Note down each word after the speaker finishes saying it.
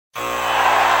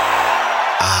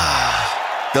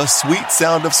The sweet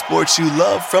sound of sports you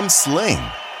love from Sling.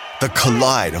 The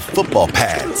collide of football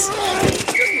pads.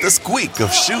 The squeak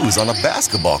of shoes on a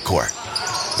basketball court.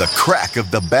 The crack of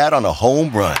the bat on a home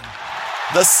run.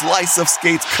 The slice of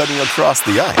skates cutting across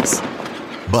the ice.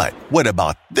 But what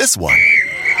about this one?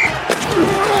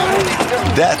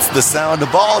 That's the sound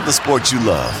of all the sports you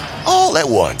love, all at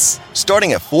once.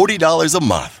 Starting at $40 a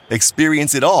month.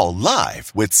 Experience it all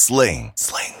live with Sling.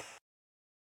 Sling.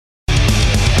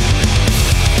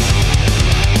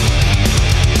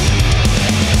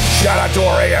 Shout out to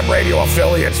our AM radio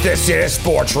affiliates. This is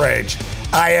Sports Rage.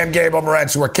 I am Gabriel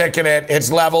Morenz. We're kicking it.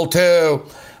 It's level 2.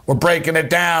 We're breaking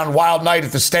it down. Wild night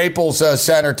at the Staples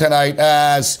Center tonight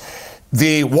as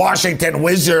the Washington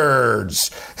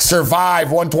Wizards survive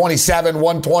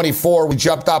 127-124. We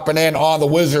jumped up and in on the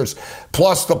Wizards,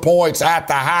 plus the points at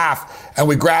the half, and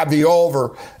we grabbed the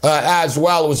over as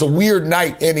well. It was a weird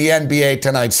night in the NBA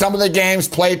tonight. Some of the games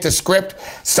played to script.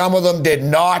 Some of them did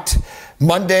not.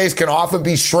 Mondays can often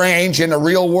be strange in the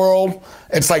real world.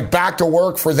 It's like back to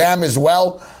work for them as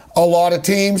well, a lot of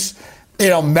teams.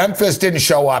 Memphis didn't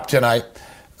show up tonight.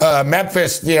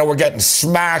 Memphis, we're getting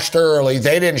smashed early.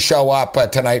 They didn't show up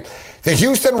tonight. The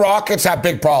Houston Rockets have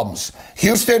big problems.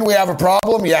 Houston, we have a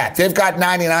problem? Yeah, they've got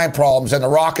 99 problems, and the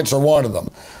Rockets are one of them.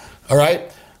 All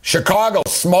right? Chicago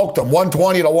smoked them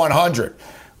 120-100.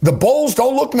 The Bulls,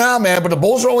 don't look now, man, but the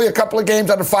Bulls are only a couple of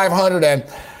games under 500, and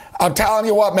I'm telling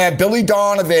you what, man, Billy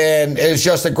Donovan is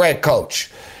just a great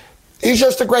coach. He's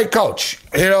just a great coach.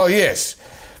 He is.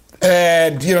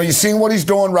 And, you've seen what he's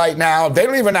doing right now. They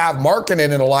don't even have Markkanen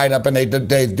in the lineup, and they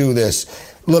do this.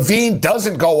 Levine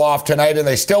doesn't go off tonight, and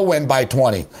they still win by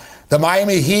 20. The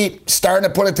Miami Heat starting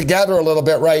to put it together a little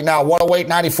bit right now.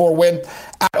 108-94 win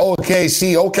at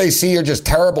OKC. OKC are just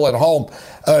terrible at home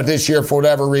this year for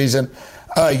whatever reason.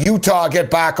 Utah get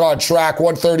back on track,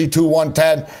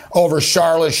 132-110 over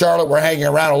Charlotte. Charlotte were hanging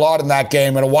around a lot in that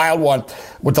game, and a wild one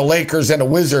with the Lakers and the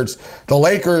Wizards. The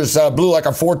Lakers blew like a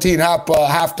 14-point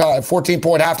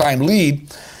halftime lead,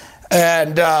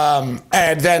 and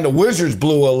then the Wizards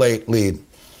blew a late lead.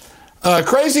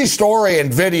 Crazy story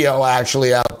and video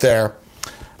actually out there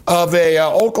of a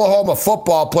Oklahoma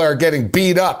football player getting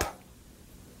beat up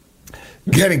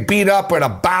in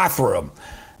a bathroom,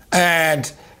 and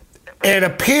it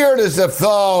appeared as if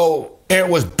though it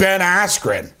was Ben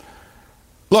Askren.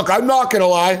 Look, I'm not going to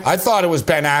lie. I thought it was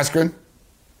Ben Askren.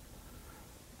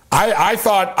 I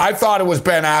thought it was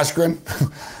Ben Askren.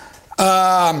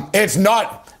 It's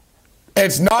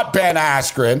not Ben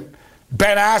Askren.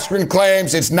 Ben Askren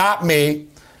claims it's not me.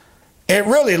 It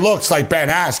really looks like Ben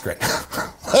Askren.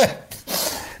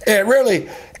 It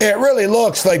really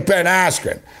looks like Ben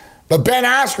Askren. But Ben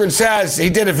Askren says he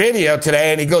did a video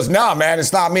today, and he goes, no, man,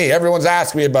 it's not me. Everyone's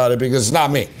asking me about it because it's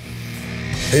not me.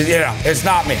 It's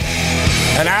not me.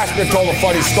 And Askren told a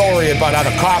funny story about how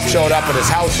the cop showed up at his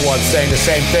house once saying the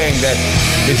same thing, that,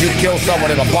 did you kill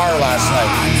someone in a bar last night?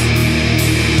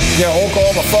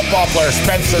 Oklahoma football player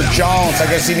Spencer Jones, I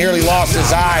guess he nearly lost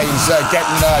his eye.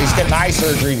 He's getting eye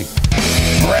surgery.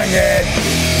 Bring it.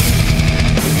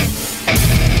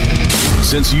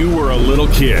 Since you were a little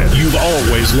kid, you've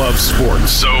always loved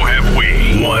sports. So have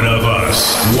we. One of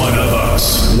us. One of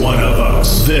us. One of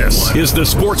us. This is the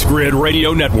Sports Grid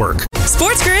Radio Network.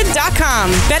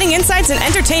 SportsGrid.com. Betting insights and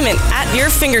entertainment at your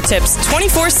fingertips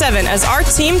 24/7 as our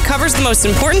team covers the most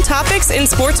important topics in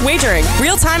sports wagering.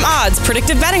 Real-time odds,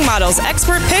 predictive betting models,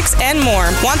 expert picks, and more.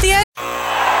 Want the edge?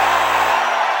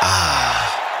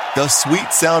 The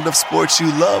sweet sound of sports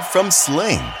you love from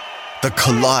Sling. The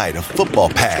collide of football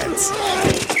pads.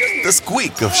 The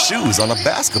squeak of shoes on a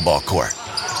basketball court.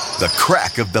 The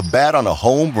crack of the bat on a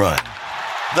home run.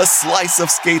 The slice of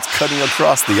skates cutting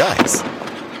across the ice.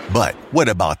 But what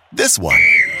about this one?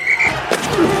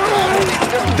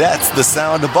 That's the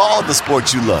sound of all the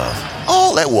sports you love,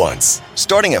 all at once.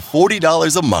 Starting at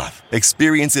 $40 a month.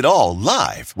 Experience it all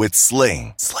live with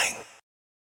Sling. Sling.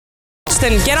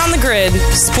 Then get on the grid.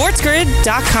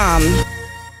 SportsGrid.com.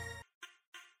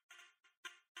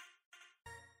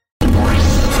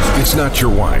 It's not your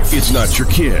wife. It's not your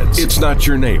kids. It's not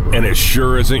your neighbor. And it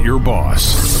sure isn't your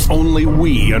boss. Only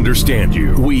we understand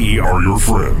you. We are your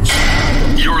friends.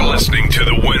 You're listening to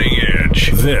The Winning Edge.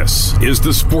 This is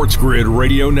the Sports Grid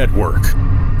Radio Network.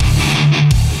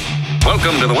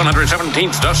 Welcome to the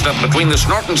 117th dust-up between the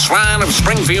Snorton Swine of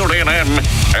Springfield A&M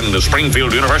and the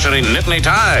Springfield University Nittany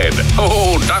Tide.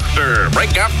 Oh, doctor,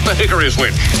 break out the hickory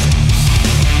switch.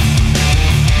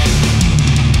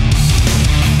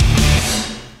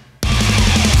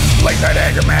 Late Night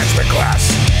Anger Management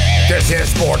class. This is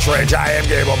Sports Rage. I am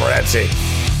Gabriel Morenz.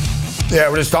 Yeah,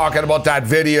 we're just talking about that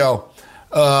video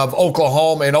of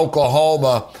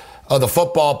Oklahoma, the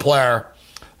football player,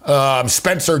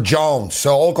 Spencer Jones.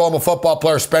 So Oklahoma football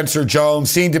player Spencer Jones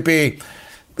seemed to be,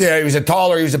 he was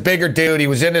a bigger dude. He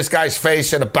was in this guy's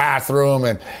face in a bathroom,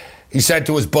 and he said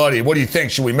to his buddy, "What do you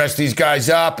think? Should we mess these guys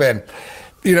up?" And,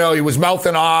 he was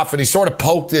mouthing off, and he sort of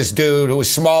poked this dude who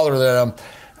was smaller than him.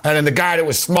 And then the guy that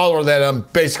was smaller than him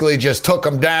basically just took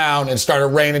him down and started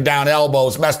raining down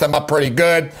elbows, messed him up pretty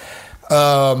good.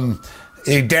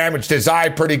 He damaged his eye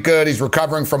pretty good. He's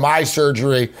recovering from eye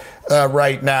surgery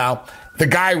right now. The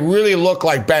guy really looked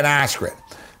like Ben Askren.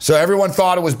 So everyone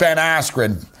thought it was Ben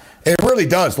Askren. It really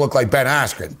does look like Ben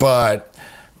Askren, but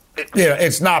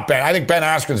it's not Ben. I think Ben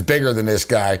Askren's bigger than this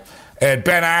guy. And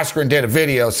Ben Askren did a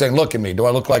video saying, "Look at me. Do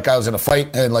I look like I was in a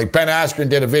fight?" And Ben Askren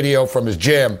did a video from his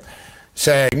gym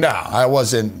saying, "No, I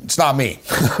wasn't. It's not me."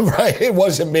 Right? It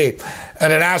wasn't me.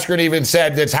 And then Askren even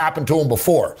said that's happened to him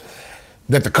before,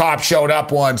 that the cop showed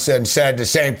up once and said the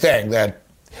same thing, that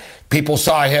people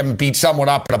saw him beat someone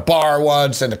up at a bar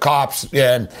once, and the cops,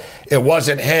 and it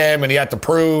wasn't him, and he had to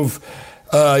prove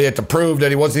that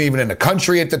he wasn't even in the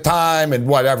country at the time and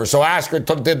whatever. So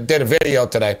Askren did a video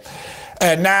today.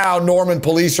 And now Norman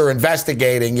police are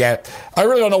investigating, yet I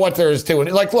really don't know what there is to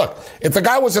it. Look, if the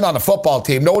guy wasn't on the football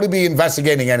team, nobody would be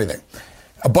investigating anything.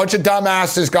 A bunch of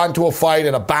dumbasses got into a fight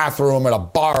in a bathroom at a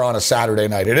bar on a Saturday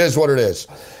night. It is what it is.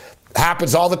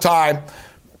 Happens all the time.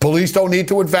 Police don't need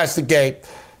to investigate.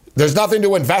 There's nothing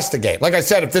to investigate. Like I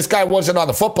said, if this guy wasn't on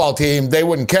the football team, they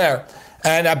wouldn't care.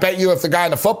 And I bet you if the guy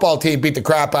on the football team beat the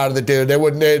crap out of the dude, they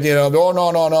wouldn't,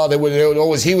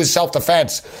 no. He was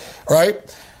self-defense,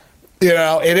 right?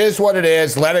 It is what it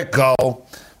is. Let it go.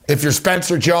 If you're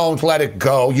Spencer Jones, let it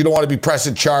go. You don't want to be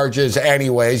pressing charges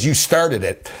anyways. You started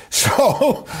it.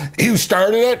 So you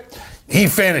started it. He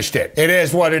finished it. It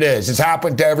is what it is. It's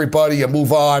happened to everybody. You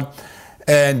move on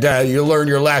and you learn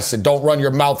your lesson. Don't run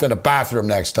your mouth in a bathroom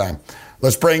next time.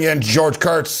 Let's bring in George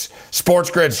Kurtz,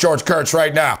 Sports Grid's George Kurtz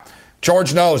right now.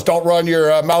 George knows. Don't run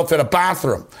your mouth in a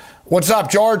bathroom. What's up,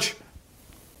 George?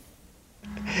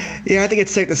 Yeah, I think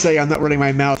it's safe to say I'm not running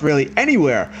my mouth really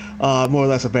anywhere, more or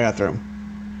less a bathroom.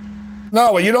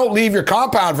 No, well, you don't leave your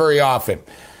compound very often.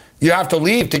 You have to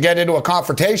leave to get into a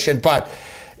confrontation. But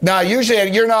now,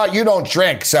 usually you don't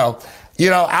drink, so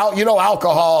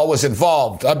alcohol was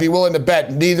involved. I'd be willing to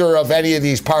bet neither of any of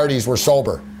these parties were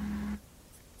sober.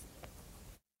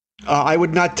 I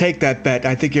would not take that bet.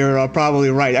 I think you're probably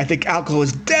right. I think alcohol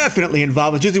is definitely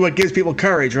involved. It's usually what gives people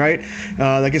courage, right?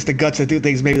 I guess the guts to do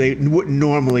things maybe they wouldn't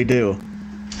normally do.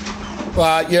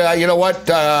 You know what?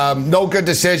 No good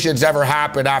decisions ever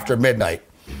happen after midnight.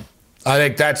 I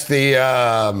think that's the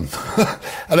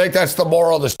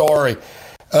moral of the story.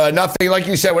 Nothing, like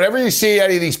you said, whenever you see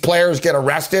any of these players get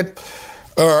arrested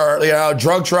or,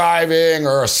 drunk driving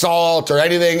or assault or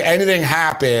anything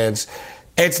happens,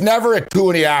 it's never at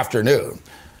 2 p.m,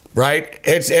 right?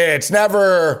 It's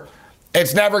never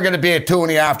going to be at 2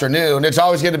 p.m. It's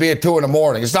always going to be at 2 a.m.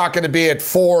 It's not going to be at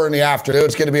 4 p.m.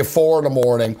 It's going to be at 4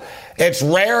 a.m. It's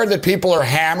rare that people are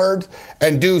hammered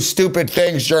and do stupid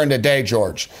things during the day,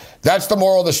 George. That's the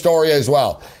moral of the story as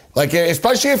well. Like,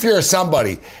 especially if you're a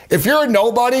somebody. If you're a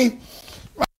nobody,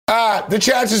 the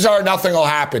chances are nothing will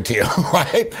happen to you,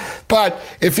 right? But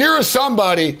if you're a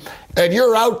somebody and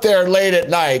you're out there late at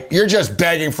night, you're just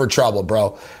begging for trouble,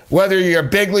 bro. Whether you're a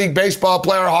big league baseball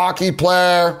player, hockey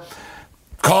player,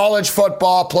 college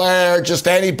football player, just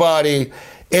anybody,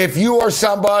 if you are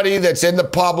somebody that's in the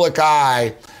public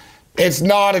eye, it's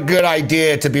not a good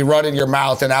idea to be running your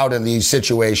mouth and out in these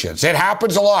situations. It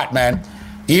happens a lot, man.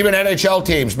 Even NHL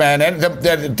teams, man.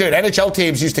 Dude, NHL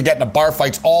teams used to get into bar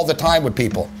fights all the time with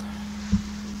people.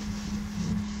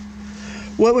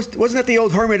 Well, wasn't that the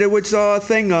old Herman Edwards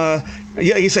thing?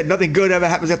 He said nothing good ever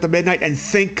happens after midnight, and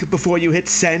think before you hit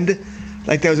send.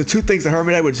 Like, there was the two things that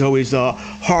Herman Edwards always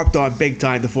harped on big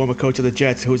time, the former coach of the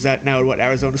Jets, who's at now at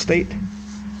Arizona State?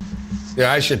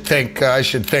 Yeah, I should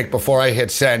think before I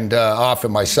hit send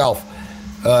often myself,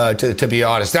 to be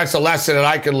honest. That's a lesson that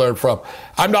I can learn from.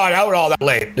 I'm not out all that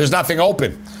late. There's nothing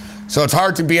open. So it's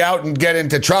hard to be out and get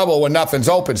into trouble when nothing's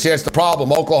open. See, that's the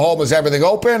problem. Oklahoma's everything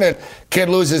open, and kid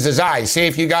loses his eye. See,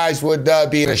 if you guys would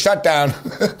be in a shutdown,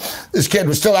 this kid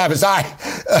would still have his eye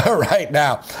right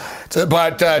now.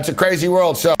 But it's a crazy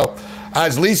world. So,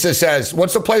 as Lisa says,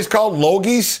 what's the place called?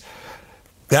 Logie's?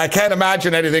 I can't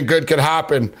imagine anything good could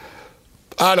happen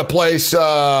at a place.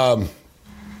 I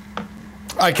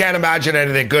can't imagine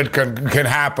anything good can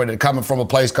happen coming from a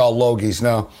place called Logie's.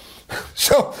 No.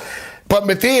 So... But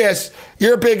Matthias,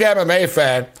 you're a big MMA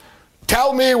fan.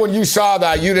 Tell me when you saw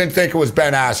that you didn't think it was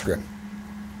Ben Askren.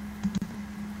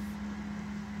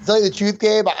 To tell you the truth,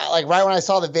 Gabe, like right when I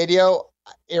saw the video,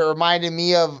 it reminded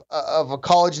me of a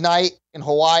college night in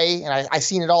Hawaii, and I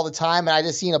seen it all the time, and I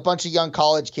just seen a bunch of young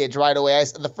college kids right away.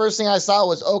 The first thing I saw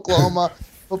was Oklahoma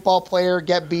football player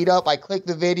get beat up. I clicked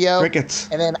the video, Crickets,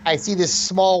 and then I see this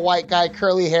small white guy,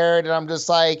 curly haired, and I'm just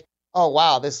like, oh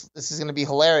wow, this is going to be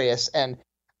hilarious. And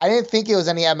I didn't think it was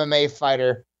any MMA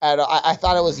fighter. I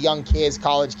thought it was young kids,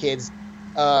 college kids,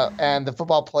 and the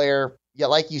football player. Yeah,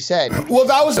 like you said. Well,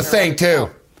 that was the thing too.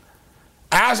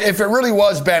 If it really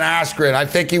was Ben Askren, I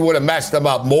think he would have messed them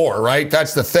up more, right?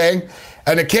 That's the thing.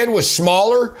 And the kid was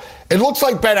smaller. It looks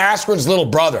like Ben Askren's little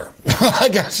brother. I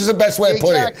guess is the best way of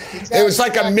putting it. It was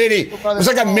like a mini. It was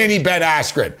like a mini Ben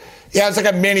Askren. Yeah, it's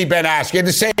like a mini Ben Askren. He had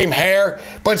the same hair,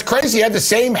 but it's crazy. He had the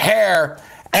same hair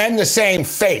and the same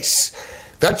face.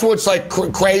 That's what's like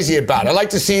crazy about it. I'd like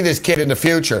to see this kid in the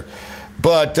future.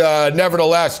 But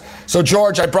nevertheless, so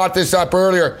George, I brought this up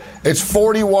earlier. It's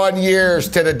 41 years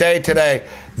to the day today.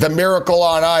 The Miracle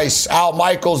on Ice. Al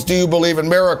Michaels, do you believe in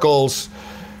miracles?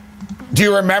 Do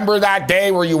you remember that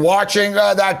day? Were you watching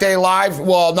that day live?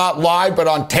 Well, not live, but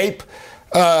on tape.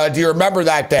 Do you remember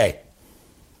that day?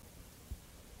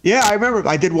 Yeah, I remember.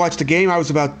 I did watch the game. I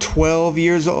was about 11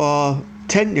 years old.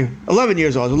 I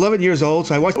was 11 years old,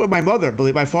 so I watched it with my mother. I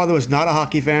believe my father was not a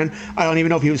hockey fan. I don't even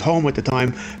know if he was home at the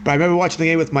time, but I remember watching the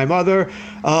game with my mother.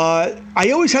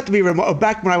 I always have to be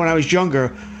back when I was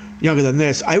younger than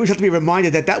this. I always have to be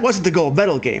reminded that wasn't the gold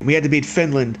medal game. We had to beat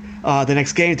Finland the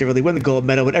next game to really win the gold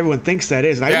medal, but everyone thinks that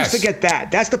is. And I always forget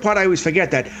that. That's the part I always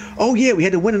forget. That we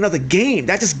had to win another game.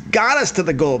 That just got us to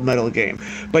the gold medal game.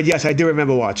 But yes, I do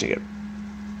remember watching it.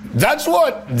 That's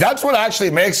what actually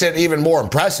makes it even more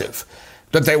impressive.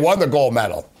 That they won the gold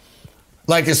medal.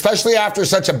 Like, especially after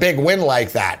such a big win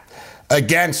like that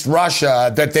against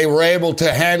Russia, that they were able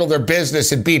to handle their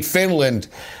business and beat Finland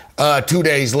 2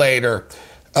 days later,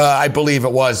 I believe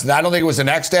it was. And I don't think it was the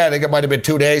next day. I think it might have been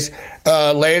 2 days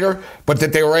later. But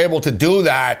that they were able to do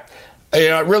that,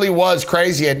 it really was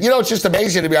crazy. And, it's just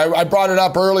amazing to me. I brought it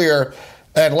up earlier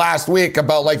and last week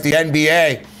about, like, the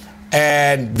NBA.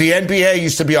 And the NBA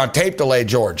used to be on tape delay,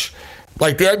 George.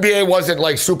 Like, the NBA wasn't,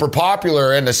 like, super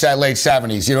popular in the late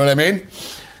 70s, you know what I mean?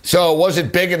 So it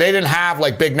wasn't big, and they didn't have,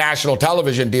 like, big national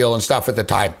television deal and stuff at the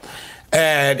time.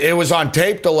 And it was on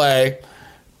tape delay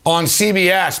on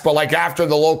CBS, but, like, after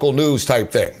the local news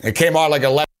type thing. It came on, like,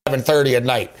 11:30 at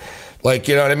night. Like,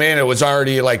 you know what I mean? It was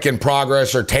already, like, in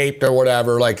progress or taped or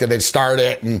whatever. Like, they'd start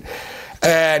it.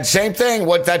 And same thing,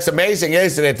 what that's amazing,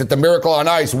 isn't it, that the Miracle on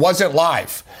Ice wasn't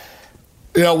live.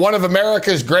 One of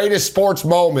America's greatest sports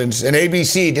moments, and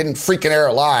ABC didn't freaking air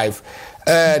it live.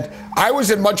 And I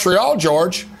was in Montreal,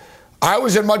 George. I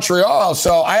was in Montreal,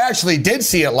 so I actually did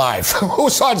see it live. It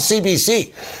was on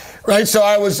CBC, right? So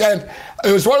and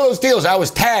it was one of those deals. I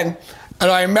was 10,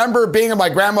 and I remember being in my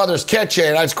grandmother's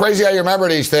kitchen. It's crazy how you remember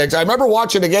these things. I remember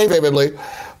watching the game vividly,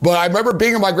 but I remember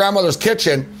being in my grandmother's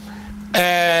kitchen,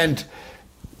 and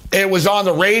it was on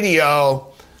the radio.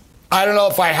 I don't know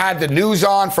if I had the news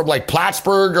on from like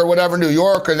Plattsburgh or whatever, New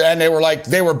York, and they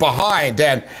were behind.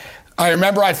 And I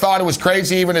remember I thought it was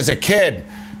crazy even as a kid,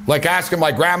 like asking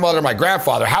my grandmother and my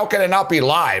grandfather, how can it not be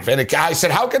live? And I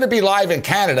said, how can it be live in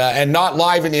Canada and not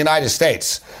live in the United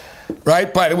States?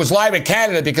 Right? But it was live in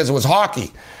Canada because it was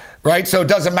hockey. Right? So it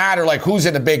doesn't matter like who's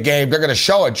in the big game. They're going to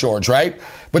show it, George, right?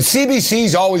 But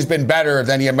CBC's always been better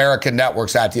than the American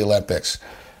networks at the Olympics.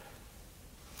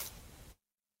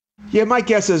 Yeah, my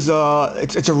guess is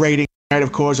it's a rating, right,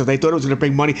 of course. If they thought it was going to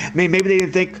bring money, maybe they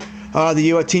didn't think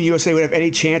the Team USA would have any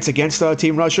chance against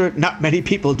Team Russia. Not many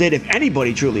people did, if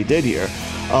anybody truly did here.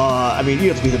 I mean,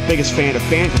 you have to be the biggest fan of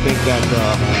fans to think that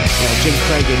Jim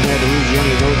Craig and the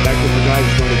Louisiana those back with the guys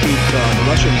who's going to beat the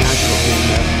Russian national team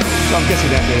there. So I'm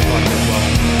guessing that may have gone as well.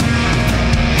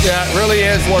 Yeah, it really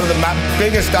is one of the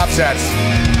biggest upsets.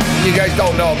 You guys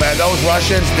don't know, man. Those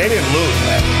Russians, they didn't lose,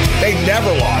 man. They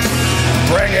never lost.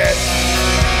 Bring it.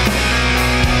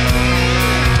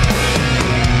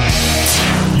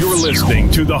 You're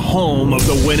listening to the home of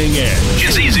the winning edge.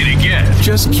 It's easy to get.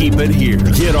 Just keep it here.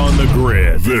 Get on the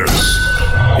grid. This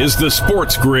is the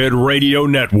Sports Grid Radio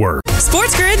Network.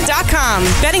 SportsGrid.com.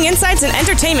 Betting insights and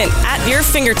entertainment at your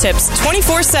fingertips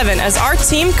 24/7 as our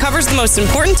team covers the most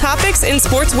important topics in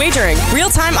sports wagering.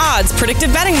 Real-time odds,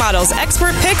 predictive betting models,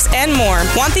 expert picks, and more.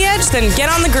 Want the edge? Then get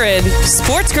on the grid.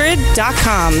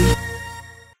 SportsGrid.com.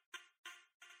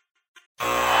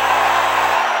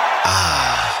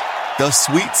 The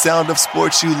sweet sound of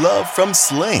sports you love from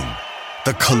Sling.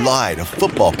 The collide of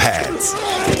football pads.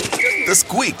 The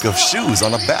squeak of shoes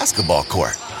on a basketball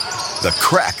court. The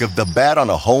crack of the bat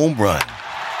on a home run.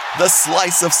 The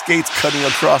slice of skates cutting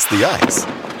across the ice.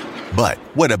 But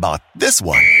what about this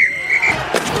one?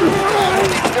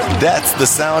 That's the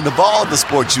sound of all the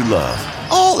sports you love,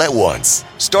 all at once.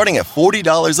 Starting at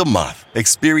 $40 a month.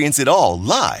 Experience it all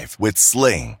live with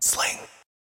Sling.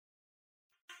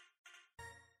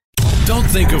 Don't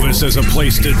think of us as a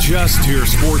place to just hear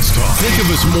sports talk. Think of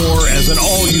us more as an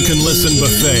all-you-can-listen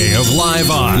buffet of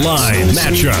live odds, lines,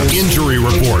 matchups, injury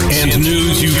reports, and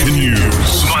news you can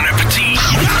use. Bon appetit.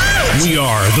 We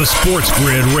are the Sports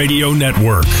Grid Radio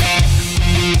Network.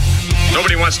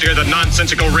 Nobody wants to hear the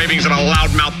nonsensical ravings of a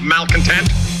loudmouth malcontent.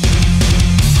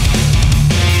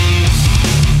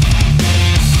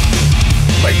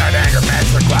 Late Night Anger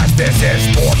Masterclass. This is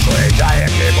Sports Rage. I am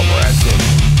Gable Morency.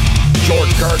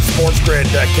 George Kurtz, Sports Grid,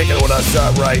 kicking it with us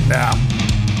right now.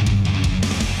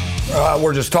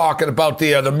 We're just talking about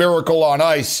the Miracle on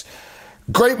Ice.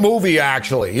 Great movie,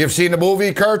 actually. You've seen the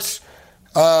movie, Kurtz,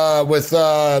 with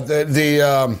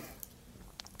the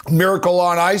Miracle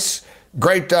on Ice.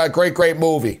 Great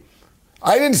movie.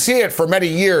 I didn't see it for many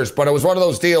years, but it was one of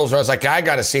those deals where I was like, I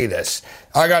got to see this.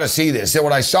 And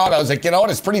when I saw it, I was like, you know what?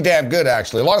 It's pretty damn good,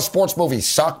 actually. A lot of sports movies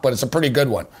suck, but it's a pretty good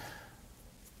one.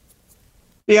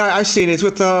 Yeah, I've seen it. It's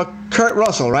with Kurt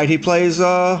Russell, right? He plays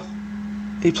the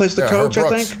coach,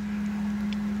 I think.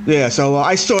 Yeah, so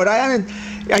I saw it. I mean,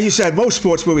 as you said, most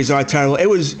sports movies are terrible.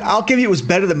 I'll give you, it was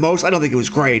better than most. I don't think it was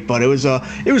great, but it was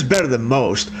better than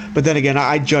most. But then again,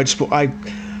 I judge. I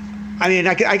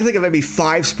can think of maybe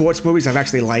 5 sports movies I've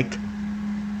actually liked.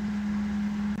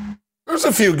 There's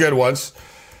a few good ones.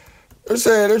 There's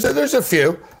a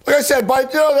few. Like I said,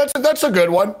 but that's a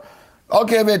good one. I'll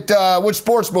give it. Which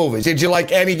sports movies? Did you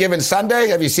like Any Given Sunday?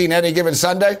 Have you seen Any Given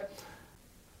Sunday?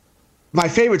 My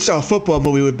favorite football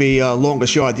movie would be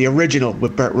Longest Yard, the original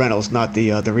with Burt Reynolds, not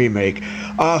the remake.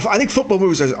 I think football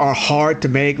movies are hard to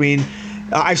make. I mean,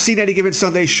 I've seen Any Given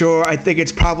Sunday, sure. I think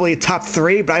it's probably a top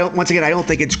 3, but I don't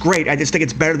think it's great. I just think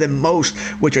it's better than most,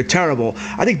 which are terrible.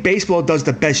 I think baseball does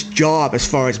the best job as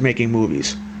far as making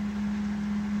movies.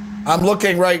 I'm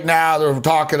looking right now. They're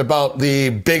talking about the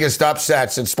biggest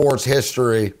upsets in sports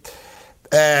history.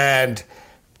 And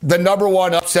the number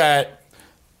one upset,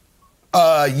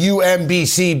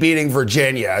 UMBC beating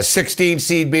Virginia, a 16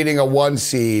 seed beating a 1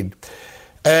 seed.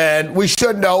 And we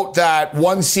should note that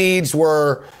 1 seeds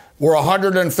were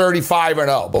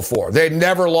 135-0 before. They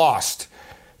never lost.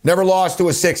 Never lost to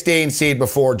a 16 seed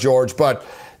before, George. But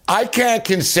I can't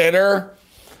consider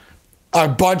a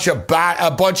bunch of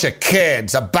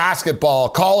kids, a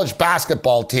college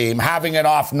basketball team having an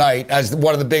off night as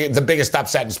one of the biggest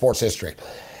upset in sports history.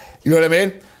 You know what I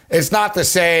mean? It's not the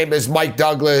same as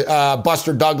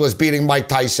Buster Douglas beating Mike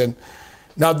Tyson.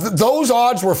 Now, those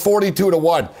odds were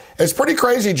 42-1. It's pretty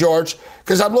crazy, George,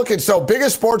 because I'm looking,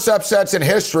 biggest sports upsets in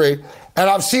history, and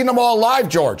I've seen them all live,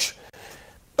 George.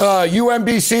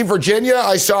 UMBC, Virginia,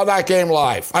 I saw that game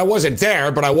live. I wasn't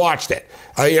there, but I watched it.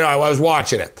 I was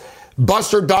watching it.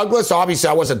 Buster Douglas, obviously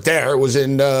I wasn't there. It was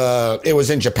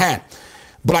in Japan.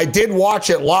 But I did watch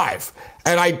it live.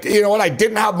 And I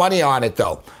didn't have money on it,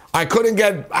 though. I couldn't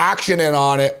get action in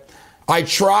on it. I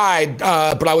tried,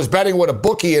 but I was betting with a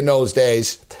bookie in those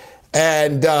days.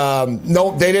 And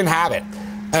no, they didn't have it.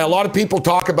 And a lot of people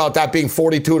talk about that being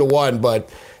 42-1, but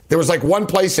there was like one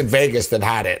place in Vegas that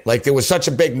had it. Like there was such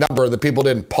a big number that people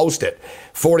didn't post it.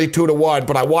 42-1,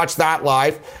 but I watched that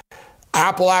live.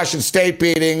 Appalachian State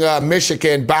beating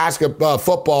Michigan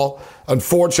football.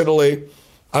 Unfortunately,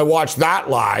 I watched that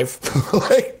live.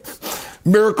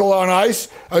 Miracle on Ice,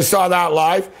 I saw that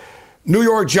live. New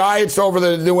York Giants over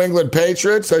the New England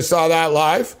Patriots, I saw that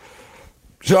live.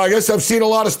 So I guess I've seen a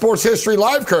lot of sports history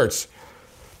live, Kurtz.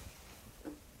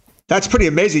 That's pretty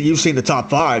amazing. You've seen the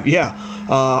top 5. Yeah.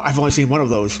 I've only seen one of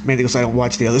those, mainly because I don't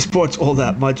watch the other sports all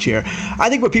that much here. I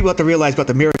think what people have to realize about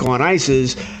the Miracle on Ice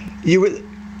is it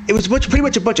was pretty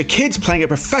much a bunch of kids playing a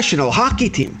professional hockey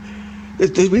team.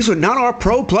 These were not our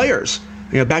pro players.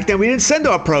 Back then we didn't send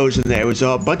our pros in there. It was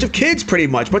a bunch of kids, pretty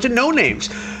much, a bunch of no-names.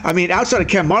 I mean, outside of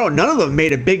Ken Marlowe, none of them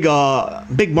made a big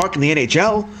mark in the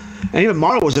NHL. And even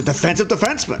Marlowe was a defensive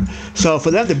defenseman. So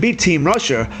for them to beat Team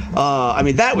Russia,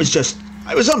 it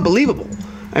was unbelievable.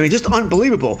 Just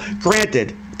unbelievable.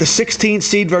 Granted, the 16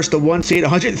 seed versus the 1 seed,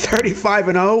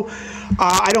 135-0.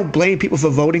 I don't blame people for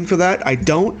voting for that. I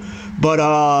don't. But,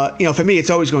 for me, it's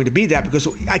always going to be that because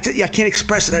I can't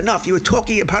express it enough. You were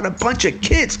talking about a bunch of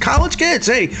kids, college kids.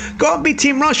 Hey, go out and beat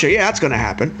Team Russia. Yeah, that's going to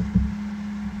happen.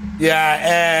 Yeah,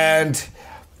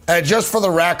 and just for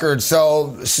the record,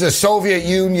 so the Soviet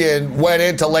Union went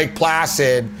into Lake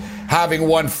Placid having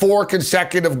won 4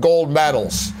 consecutive gold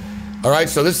medals. All right,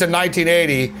 so this is in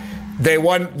 1980. They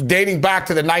won dating back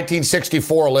to the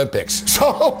 1964 Olympics.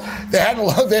 So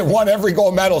they won every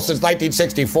gold medal since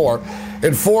 1964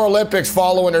 in 4 Olympics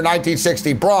following their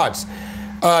 1960 bronze.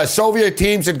 Soviet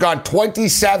teams had gone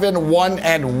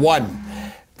 27-1-1.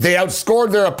 They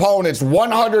outscored their opponents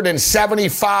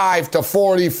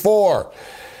 175-44.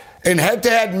 In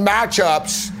head-to-head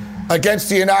matchups against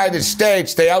the United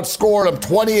States, they outscored them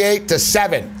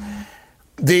 28-7.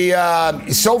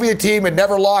 The Soviet team had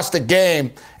never lost a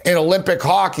game in Olympic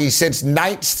hockey since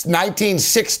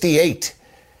 1968.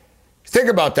 Think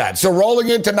about that. So rolling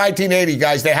into 1980,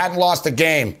 guys, they hadn't lost a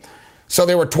game. So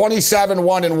they were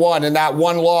 27-1-1, and that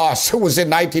one loss was in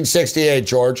 1968,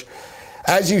 George.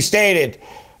 As you stated,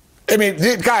 I mean,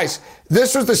 guys,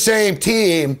 this was the same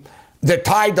team that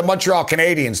tied the Montreal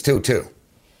Canadiens 2-2.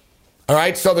 All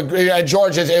right, so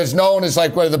George is known as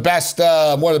like one of the best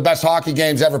hockey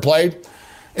games ever played.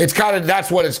 It's kind of,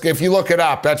 that's what it's, if you look it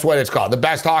up, that's what it's called, the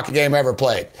best hockey game ever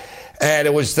played. And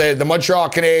it was the Montreal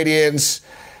Canadiens,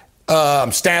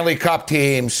 Stanley Cup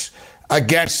teams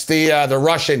against the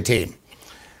Russian team.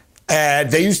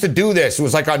 And they used to do this. It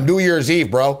was like on New Year's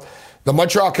Eve, bro. The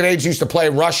Montreal Canadiens used to play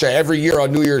Russia every year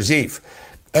on New Year's Eve.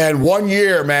 And one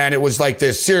year, man, it was like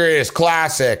this serious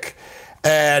classic.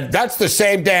 And that's the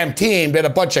same damn team that a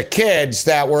bunch of kids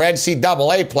that were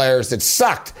NCAA players that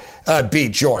sucked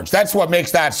beat George. That's what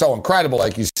makes that so incredible,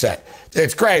 like you said.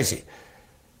 It's crazy.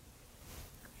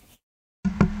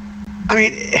 I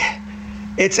mean,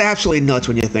 it's absolutely nuts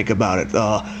when you think about it.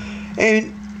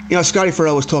 And, you know, Scotty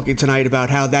Farrell was talking tonight about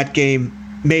how that game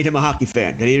made him a hockey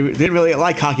fan. And he didn't really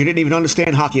like hockey. He didn't even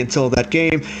understand hockey until that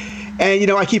game. And, you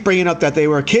know, I keep bringing up that they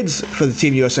were kids for the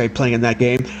Team USA playing in that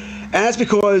game. And that's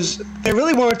because there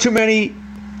really weren't too many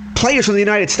players from the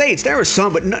United States. There were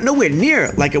some, but nowhere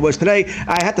near like it was today.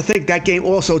 I have to think that game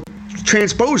also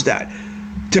transposed that.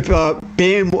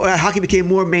 Hockey became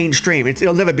more mainstream.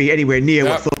 It'll never be anywhere near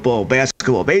what football,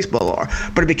 basketball, baseball are,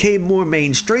 but it became more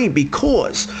mainstream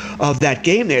because of that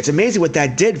game there. It's amazing what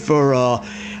that did for,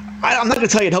 I'm not going to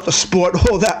tell you it helped the sport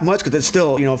all that much because it's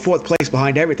still, you know, fourth place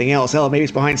behind everything else. Hell, maybe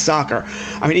it's behind soccer.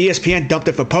 I mean, ESPN dumped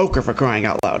it for poker, for crying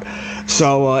out loud.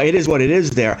 So it is what it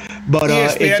is there. But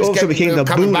it also became the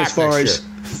boom as far as...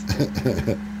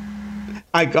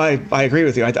 I agree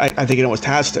with you. I think it almost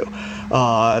has to.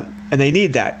 And they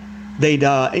need that. They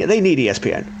need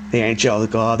ESPN, the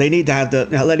NHL. They need to have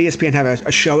let ESPN have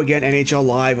a show again, NHL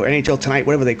Live or NHL Tonight,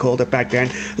 whatever they called it back then.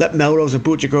 Let Melrose and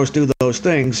Buccigross do those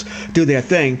things, do their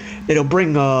thing. It'll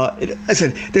bring.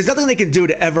 Listen, there's nothing they can do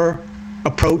to ever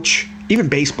approach even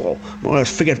baseball. Well,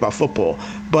 forget about football,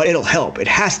 but it'll help. It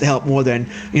has to help more than,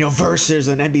 you know, Versus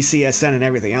and NBCSN and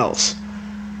everything else.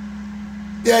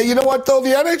 Yeah, you know what though, the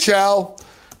NHL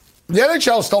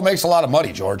still makes a lot of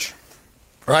money, George.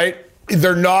 Right?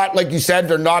 They're not, like you said,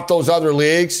 they're not those other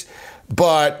leagues,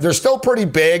 but they're still pretty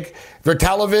big. Their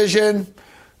television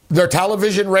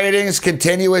ratings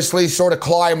continuously sort of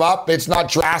climb up. It's not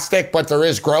drastic, but there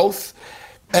is growth.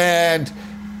 And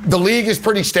the league is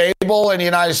pretty stable in the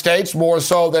United States, more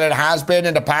so than it has been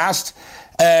in the past.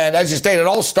 And as you stated, it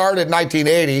all started in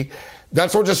 1980.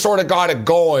 That's what just sort of got it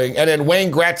going. And then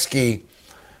Wayne Gretzky,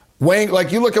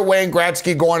 like you look at Wayne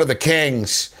Gretzky going to the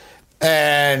Kings,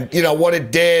 and, you know, what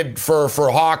it did for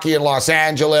hockey in Los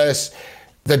Angeles,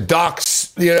 the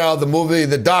Ducks, you know, the movie,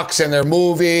 the Ducks and their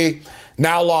movie,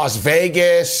 now Las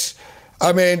Vegas.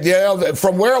 I mean, you know,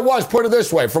 from where it was, put it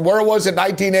this way, from where it was in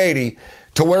 1980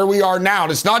 to where we are now,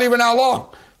 and it's not even that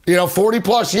long, you know, 40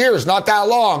 plus years, not that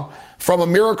long, from a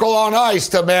Miracle on Ice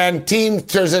to, man,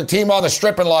 there's a team on the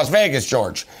Strip in Las Vegas,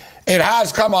 George. It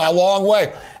has come a long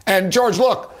way. And, George,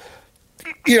 look,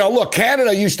 you know, look,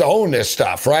 Canada used to own this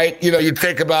stuff, right? You know, you'd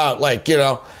think about, like, you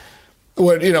know,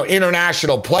 when, you know,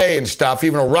 international play and stuff,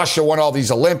 even though Russia won all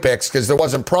these Olympics because there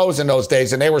wasn't pros in those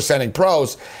days and they were sending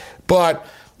pros. But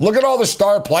look at all the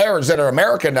star players that are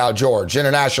American now, George, in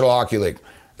the National Hockey League.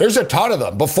 There's a ton of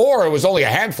them. Before, it was only a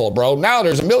handful, bro. Now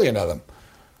there's a million of them.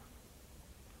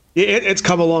 It's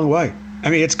come a long way. I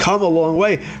mean, it's come a long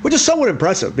way, which is somewhat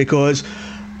impressive because,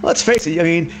 let's face it, I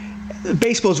mean,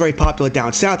 baseball is very popular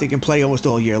down south. You can play almost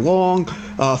all year long.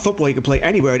 Football, you can play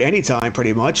anywhere at any time,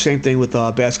 pretty much. Same thing with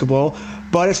basketball.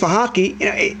 But as for hockey, you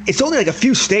know, it's only like a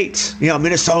few states. You know,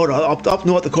 Minnesota, up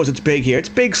north, of course, it's big here. It's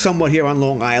big somewhat here on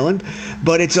Long Island,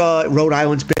 but it's Rhode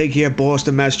Island's big here.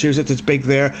 Boston, Massachusetts, it's big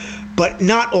there, but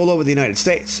not all over the United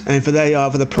States. And for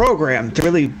the program to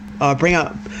really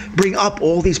bring up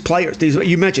all these players, these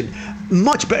you mentioned,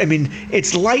 much better. I mean,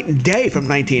 it's light and day from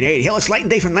 1980. Hell, it's light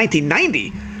and day from 1990.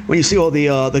 When you see all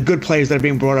the good players that are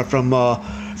being brought up from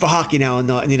for hockey now in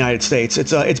the United States,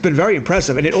 it's been very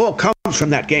impressive, and it all comes from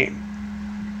that game.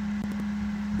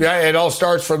 Yeah, it all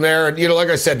starts from there. And, you know, like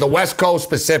I said, the West Coast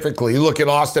specifically, you look at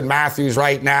Austin Matthews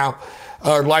right now,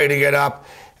 lighting it up.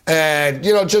 And,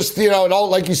 it all,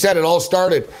 like you said, it all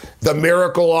started, The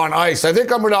Miracle on Ice. I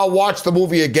think I'll watch the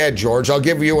movie again, George. I'll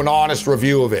give you an honest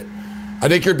review of it. I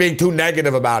think you're being too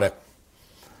negative about it.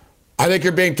 I think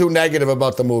you're being too negative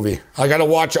about the movie. I'm going to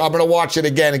watch it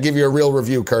again and give you a real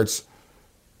review, Kurtz.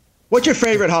 What's your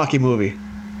favorite hockey movie?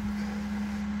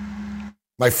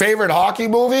 My favorite hockey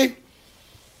movie?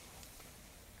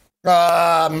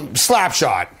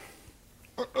 Slapshot.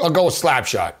 I'll go with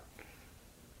Slapshot.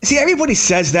 See, everybody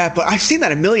says that, but I've seen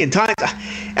that a million times.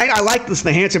 I like this.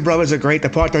 The Hanson brothers are great. The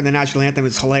part during the national anthem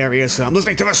is hilarious. I'm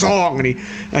listening to the song, and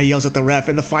he yells at the ref,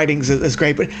 and the fighting is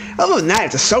great. But other than that,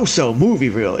 it's a so-so movie,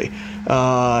 really.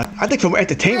 I think for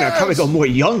entertainment, I'd probably go more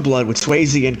Youngblood with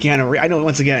Swayze and Keanu Reeves. I know,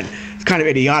 once again, it's kind of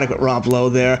idiotic with Rob Lowe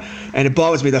there, and it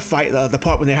bothers me, the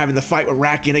part when they're having the fight with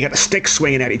Racky and they got the stick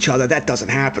swinging at each other. That doesn't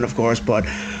happen, of course, but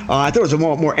I thought it was a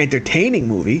more entertaining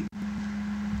movie.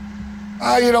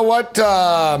 You know what?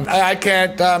 I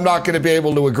can't. I'm not going to be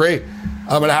able to agree.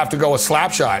 I'm going to have to go with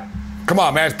Slapshot. Come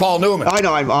on, man. It's Paul Newman. I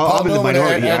know. I'm in the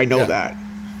minority here. I know that.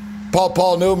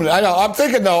 Paul Newman. I know. I'm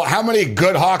thinking, though, how many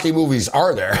good hockey movies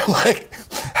are there? Like,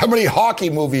 how many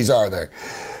hockey movies are there?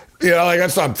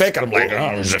 That's what I'm thinking. I'm like,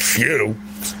 there's a few.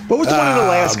 What was the one in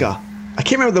Alaska? I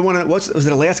can't remember the one. Was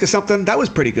it Alaska something? That was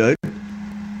pretty good.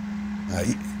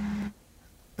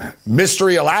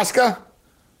 Mystery Alaska?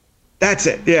 That's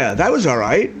it. Yeah, that was all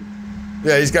right.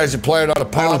 Yeah, these guys are playing on a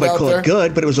pond out there. I don't know if I call it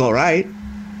good, but it was all right.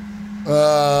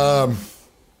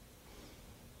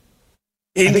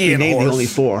 Indian I think Horse. the only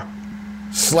four.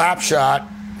 Slapshot.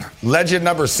 Legend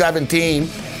number 17.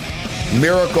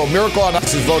 Miracle. Miracle on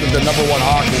Ice is voted the number one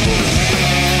hockey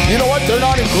movie. You know what? They're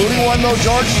not including one, though,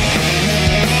 George.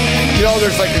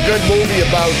 There's like a good movie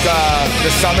about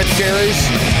the Summit Series,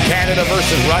 Canada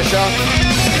versus Russia.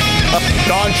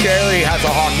 Don Cherry has a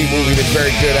hockey movie that's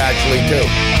very good, actually, too.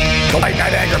 The Late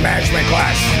Night Anger Management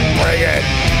Class. Bring it.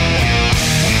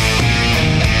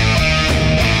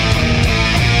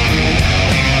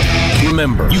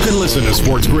 Remember, you can listen to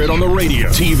Sports Grid on the radio,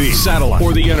 TV, satellite,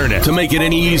 or the internet. To make it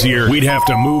any easier, we'd have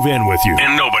to move in with you.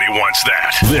 And nobody wants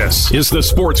that. This is the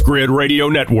Sports Grid Radio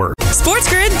Network.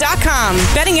 SportsGrid.com.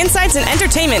 Betting insights and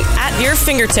entertainment at your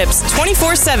fingertips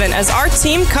 24/7 as our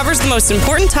team covers the most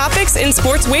important topics in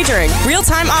sports wagering.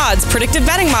 Real-time odds, predictive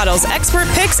betting models, expert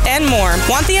picks, and more.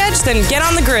 Want the edge? Then get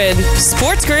on the grid.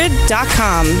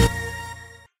 SportsGrid.com.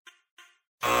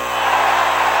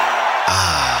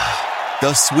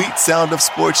 The sweet sound of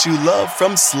sports you love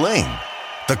from Sling.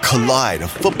 The collide of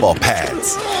football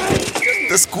pads.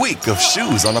 The squeak of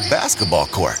shoes on a basketball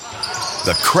court.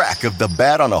 The crack of the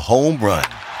bat on a home run.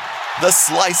 The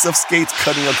slice of skates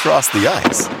cutting across the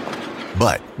ice.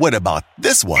 But what about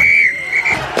this one?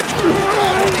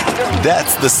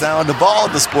 That's the sound of all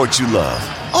the sports you love,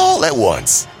 all at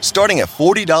once. Starting at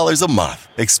 $40 a month.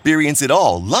 Experience it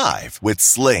all live with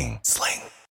Sling.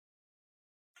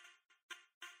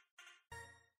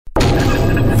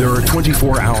 There are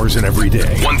 24 hours in every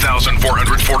day,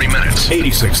 1,440 minutes,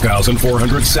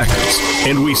 86,400 seconds,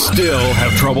 and we still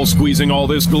have trouble squeezing all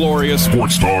this glorious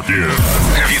sports talk in.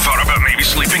 Have you thought about maybe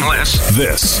sleeping less?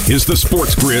 This is the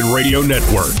Sports Grid Radio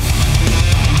Network.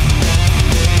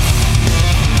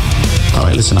 All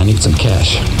right, listen, I need some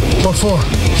cash. What for?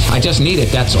 I just need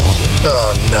it, that's all.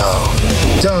 Oh, no.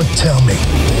 Don't tell me.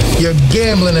 You're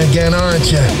gambling again,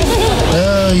 aren't you?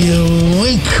 Oh, you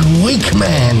weak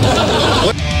man.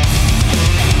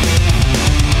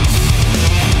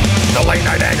 The Late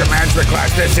Night Anger Management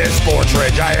Class. This is Sports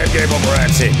Ridge. I am Gabriel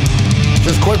Morency.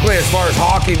 Just quickly, as far as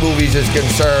hockey movies is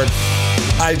concerned,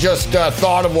 I just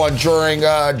thought of one during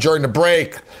the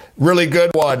break. Really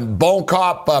good one. Bon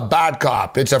Cop, Bad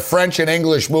Cop. It's a French and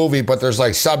English movie, but there's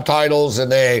like subtitles,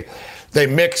 and they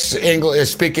mix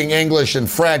speaking English and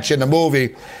French in the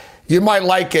movie. You might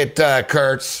like it,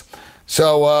 Kurtz.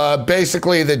 So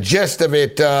basically, the gist of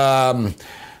it, the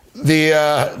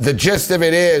gist of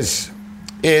it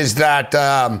is that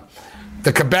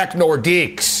the Quebec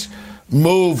Nordiques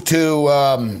moved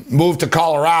to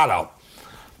Colorado,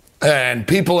 and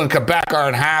people in Quebec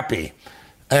aren't happy.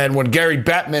 And when Gary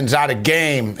Bettman's at a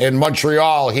game in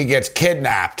Montreal, he gets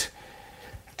kidnapped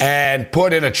and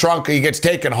put in a trunk. He gets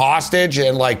taken hostage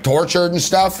and like tortured and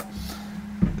stuff.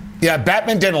 Yeah,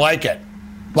 Bettman didn't like it.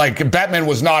 Like, Bettman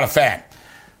was not a fan.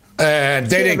 And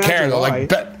they didn't care, though. Like,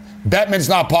 Bettman's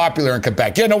not popular in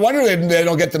Quebec. Yeah, no wonder they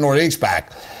don't get the Nordiques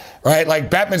back, right? Like,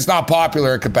 Bettman's not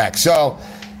popular in Quebec. So,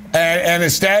 and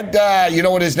instead, you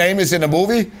know what his name is in the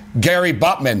movie? Gary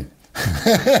Buttman.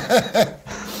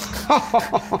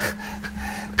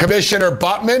 Commissioner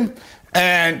Buttman.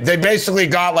 And they basically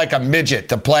got like a midget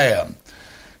to play him.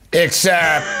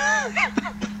 Except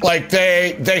Like,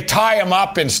 they tie him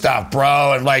up and stuff,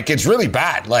 bro, and, like, it's really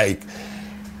bad. Like,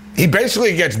 he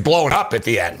basically gets blown up at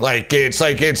the end.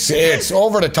 It's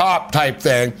over the top type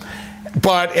thing,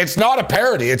 but it's not a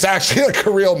parody. It's actually like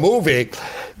a real movie.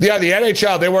 Yeah, the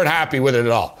NHL, they weren't happy with it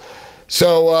at all.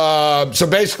 So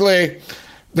basically,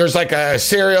 there's like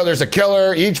there's a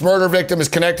killer. Each murder victim is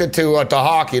connected to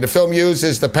hockey. The film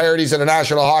uses the parodies of the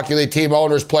National Hockey League team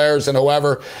owners, players, and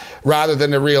whoever, rather than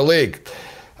the real league.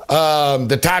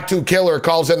 The tattoo killer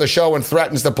calls in the show and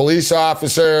threatens the police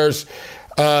officers.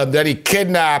 Then he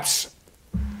kidnaps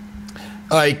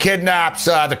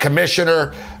the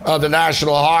commissioner of the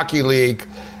National Hockey League.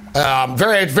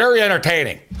 It's very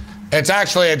entertaining. It's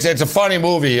a funny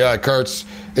movie, Kurtz.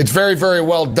 It's very, very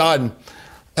well done.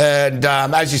 And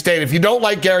as you stated, if you don't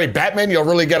like Gary Bettman, you'll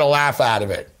really get a laugh out of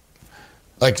it.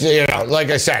 Like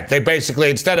I said, they basically,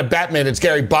 instead of Bettman, it's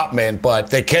Gary Buttman, but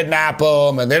they kidnap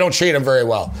him and they don't treat him very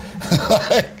well.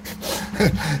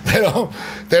 They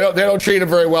don't treat him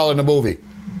very well in the movie.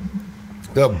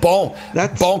 The Bone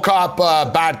Cop,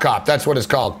 Bad Cop. That's what it's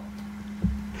called.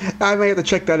 I may have to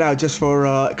check that out just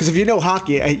for because if you know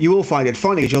hockey, you will find it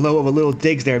funny. You'll know all the little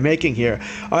digs they're making here.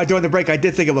 During the break, I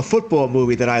did think of a football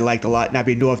movie that I liked a lot, and that'd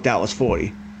be North Dallas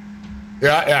 40.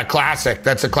 Yeah, classic.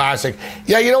 That's a classic.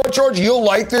 Yeah, you know what, George? You'll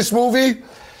like this movie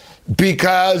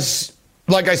because,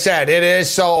 like I said, it is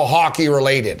so hockey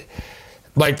related.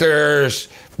 Like there's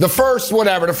the first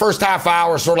half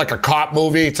hour is sort of like a cop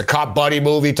movie. It's a cop buddy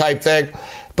movie type thing.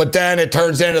 But then it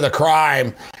turns into the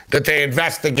crime that they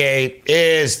investigate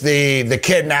is the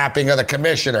kidnapping of the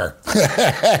commissioner.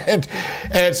 and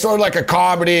it's sort of like a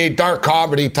comedy, dark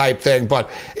comedy type thing. But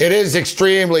it is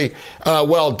extremely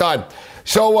well done.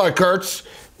 So, Kurtz,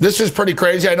 this is pretty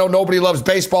crazy. I know nobody loves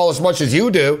baseball as much as you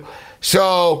do.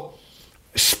 So,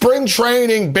 spring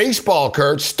training baseball,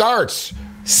 Kurtz, starts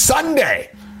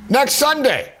next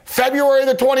Sunday, February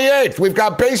the 28th. We've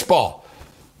got baseball.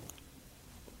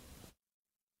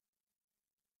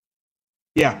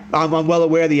 Yeah, I'm well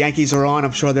aware the Yankees are on.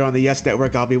 I'm sure they're on the Yes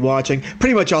Network. I'll be watching.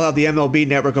 Pretty much I'll have the MLB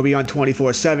Network. I'll be on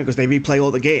 24/7 because they replay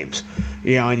all the games.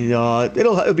 Yeah, and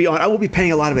it'll be on. I will be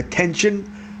paying a lot of attention,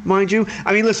 mind you.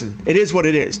 I mean, listen, it is what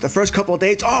it is. The first couple of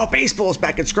days, baseball's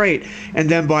back, it's great. And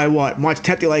then by March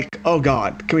 10th, you're like, oh,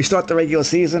 God, can we start the regular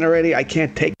season already? I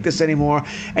can't take this anymore.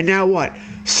 And now what?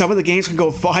 Some of the games can go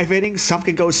 5 innings, some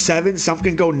can go 7, some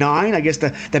can go 9. I guess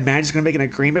the manager's going to make an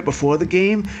agreement before the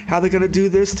game, how they're going to do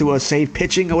this to save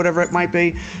pitching or whatever it might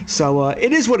be. So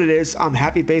it is what it is. I'm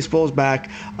happy baseball's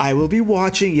back. I will be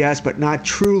watching, yes, but not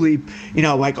truly,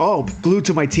 glued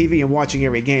to my TV and watching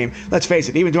every game. Let's face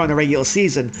it, even during the regular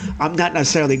season, I'm not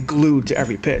necessarily glued to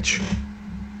every pitch.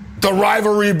 The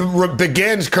rivalry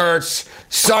begins, Kurtz.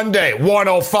 Sunday,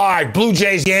 1:05, Blue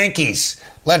Jays, Yankees.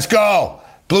 Let's go.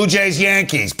 Blue Jays,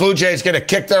 Yankees. Blue Jays going to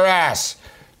kick their ass.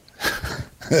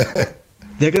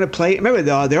 They're going to play. Remember,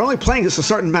 they're only playing just a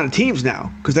certain amount of teams now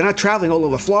because they're not traveling all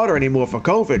over Florida anymore for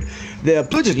COVID. The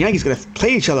Blue Jays and Yankees are going to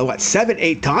play each other,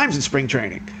 7-8 times in spring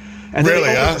training. And then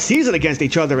they open the season against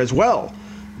each other as well.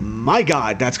 My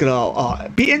God, that's going to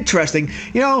be interesting.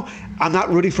 I'm not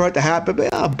rooting for it to happen,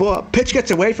 but pitch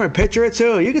gets away from a pitcher or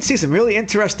two. You can see some really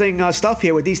interesting stuff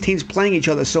here with these teams playing each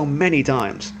other so many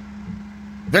times.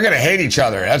 They're going to hate each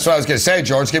other. That's what I was going to say,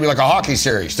 George. It's going to be like a hockey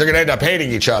series. They're going to end up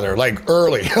hating each other,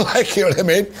 early. You know what I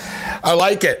mean? I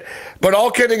like it. But all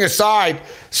kidding aside,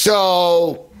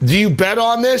 so do you bet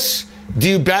on this? Do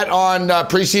you bet on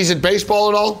preseason baseball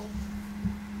at all?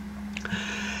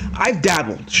 I've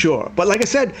dabbled, sure. But like I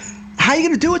said, how are you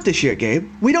going to do it this year, Gabe?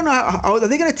 We don't know. Are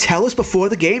they going to tell us before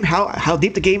the game how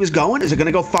deep the game is going? Is it going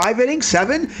to go 5 innings,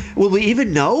 7? Will we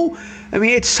even know? I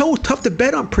mean, it's so tough to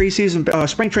bet on preseason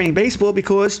spring training baseball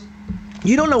because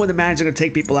you don't know when the manager's going to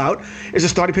take people out. Is the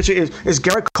starting pitcher, is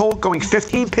Garrett Cole going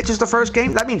 15 pitches the first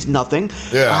game? That means nothing.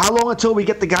 Yeah. How long until we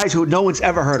get the guys who no one's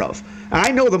ever heard of? And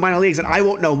I know the minor leagues, and I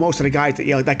won't know most of the guys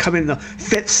that come in the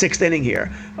 5th, 6th inning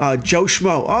here. Joe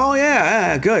Schmo. Oh,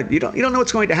 yeah, good. You don't know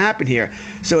what's going to happen here.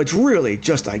 So it's really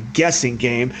just a guessing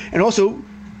game. And also,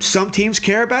 some teams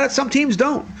care about it, some teams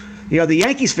don't. The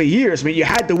Yankees for years, you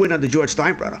had to win under George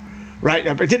Steinbrenner. Right?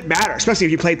 It didn't matter, especially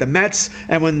if you played the Mets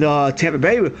and when Tampa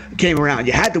Bay came around.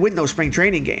 You had to win those spring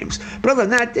training games. But other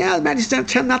than that, the managers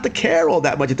tend not to care all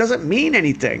that much. It doesn't mean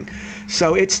anything.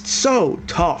 So it's so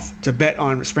tough to bet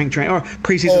on spring training or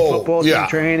preseason football, spring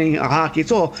training, hockey.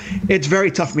 It's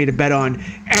very tough for me to bet on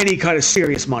any kind of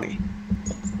serious money.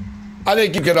 I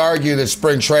think you could argue that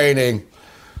spring training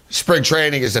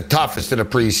is the toughest in the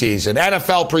preseason.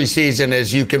 NFL preseason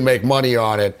is you can make money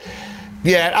on it.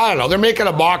 Yeah, I don't know. They're making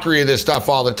a mockery of this stuff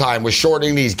all the time with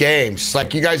shortening these games. It's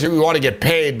like, you guys want to get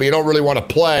paid, but you don't really want to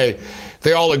play.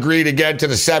 they all agreed again to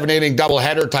the 7-inning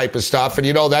doubleheader type of stuff, and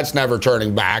that's never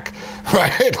turning back,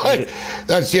 right? Like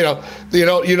that's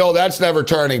that's never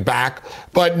turning back.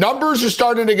 But numbers are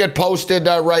starting to get posted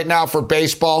right now for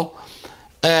baseball,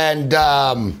 and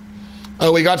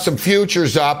we got some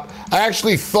futures up. I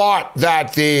actually thought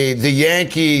that the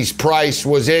Yankees price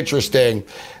was interesting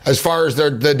as far as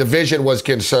the division was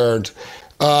concerned.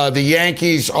 The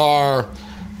Yankees are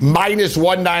minus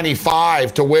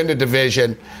 195 to win the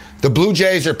division. The Blue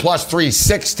Jays are plus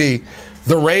 360.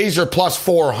 The Rays are plus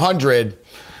 400.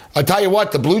 I'll tell you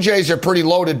what, the Blue Jays are a pretty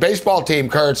loaded baseball team,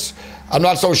 Kurtz. I'm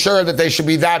not so sure that they should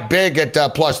be that big at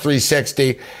plus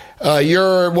 360.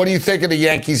 What do you think of the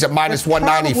Yankees at minus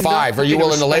 195? Are you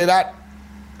willing to lay that?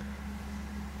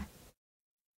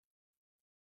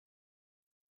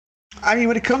 I mean,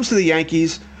 when it comes to the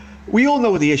Yankees, we all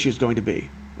know what the issue is going to be,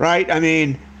 right? I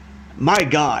mean, my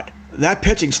God, that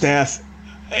pitching staff,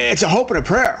 it's a hope and a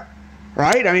prayer,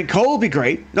 right? I mean, Cole will be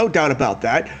great, no doubt about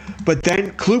that. But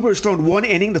then Kluber's thrown one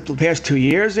inning the past 2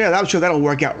 years. Yeah, I'm sure that'll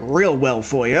work out real well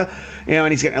for you.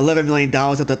 And he's getting $11 million.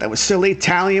 I thought that was silly.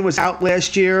 Talion was out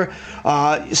last year.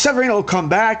 Severino will come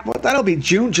back, but that'll be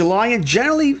June, July. And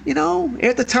generally,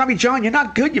 after Tommy John, you're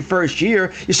not good your first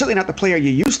year. You're certainly not the player you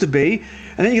used to be.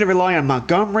 And then you're going to rely on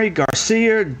Montgomery,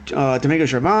 Garcia, Domingo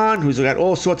Germán, who's got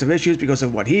all sorts of issues because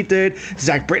of what he did.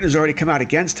 Zach Britton has already come out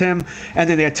against him. And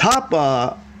then their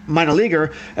top minor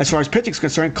leaguer, as far as pitching is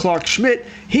concerned, Clark Schmidt,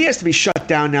 he has to be shut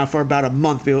down now for about a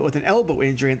month with an elbow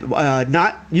injury,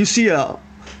 not UCL.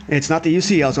 It's not the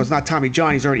UCL, so it's not Tommy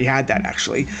John. He's already had that,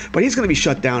 actually. But he's going to be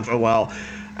shut down for a while.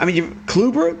 I mean,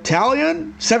 Kluber,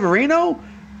 Talion, Severino,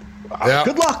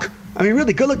 good luck. I mean,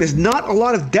 really good luck. There's not a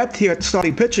lot of depth here at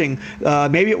starting pitching.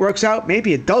 Maybe it works out.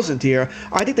 Maybe it doesn't here.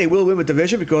 I think they will win the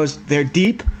division because they're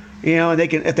deep. And they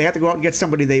can, if they have to go out and get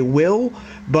somebody, they will.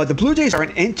 But the Blue Jays are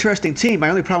an interesting team. My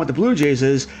only problem with the Blue Jays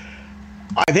is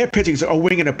their pitching is a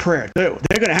wing and a prayer, too.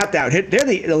 They're going to have to out-hit. They're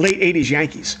the late 80s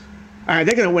Yankees. All right,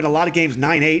 they're going to win a lot of games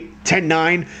 9-8,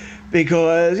 10-9,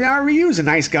 because Ryu's a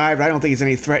nice guy, but I don't think he's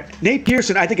any threat. Nate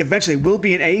Pearson, I think eventually will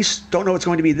be an ace. Don't know what's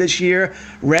going to be this year.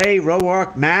 Ray,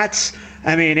 Roark, Matz,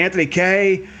 Anthony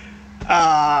Kay.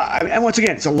 And once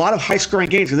again, it's a lot of high-scoring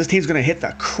games because this team's going to hit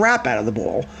the crap out of the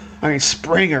ball.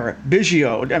 Springer,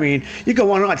 Biggio. You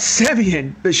go on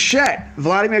Semien, Bichette,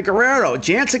 Vladimir Guerrero.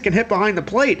 Jansen can hit behind the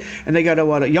plate, and they got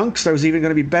a youngster who's even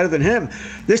going to be better than him.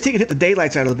 This team can hit the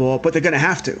daylights out of the ball, but they're going to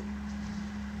have to.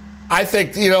 I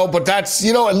think, but that's,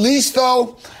 at least,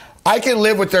 though, I can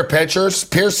live with their pitchers.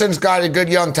 Pearson's got a good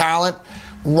young talent.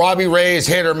 Robbie Ray is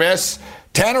hit or miss.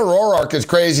 Tanner Roark, as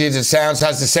crazy as it sounds,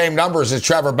 has the same numbers as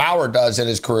Trevor Bauer does in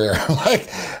his career.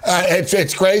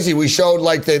 It's crazy. We showed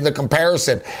the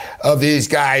comparison of these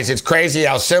guys. It's crazy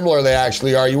how similar they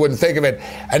actually are. You wouldn't think of it.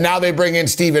 And now they bring in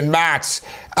Steven Matz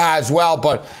as well.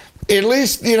 But at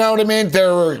least, you know what I mean?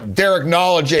 They're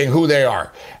acknowledging who they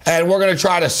are. And we're going to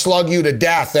try to slug you to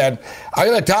death. And I'm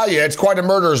going to tell you, it's quite a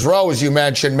murderer's row, as you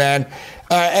mentioned, man.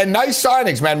 And nice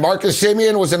signings, man. Marcus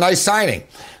Semien was a nice signing.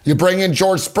 You bring in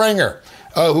George Springer,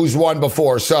 who's won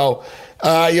before. So,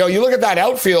 you look at that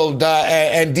outfield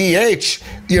and DH,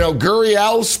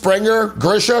 Gurriel, Springer,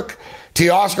 Grishuk,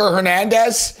 Teoscar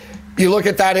Hernandez. You look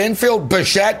at that infield,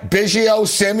 Bichette, Biggio,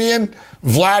 Semien,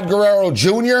 Vlad Guerrero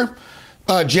Jr.,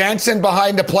 Jansen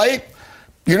behind the plate.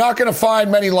 You're not going to find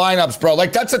many lineups, bro.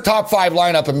 That's a top 5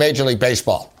 lineup in Major League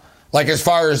Baseball. As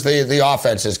far as the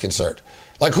offense is concerned.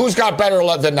 Who's got better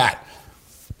than that?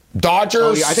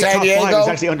 Dodgers, I think San top Diego? 5 is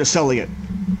actually underselling it.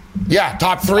 Yeah,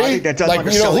 top 3? I think that's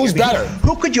who's better?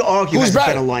 Who could you argue has a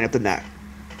better lineup than that?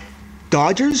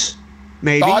 Dodgers?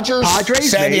 Maybe. Dodgers? Padres?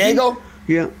 San Diego?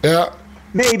 Yeah.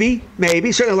 Maybe.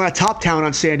 Certainly a lot of top talent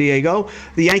on San Diego.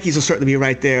 The Yankees will certainly be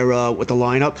right there with the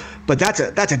lineup. But that's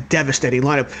a devastating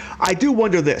lineup. I do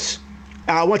wonder this.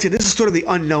 Once again, this is sort of the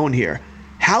unknown here.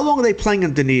 How long are they playing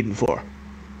in Dunedin for?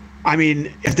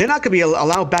 If they're not going to be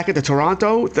allowed back into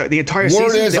Toronto the entire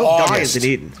season, they'll die in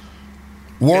Dunedin.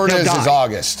 Word is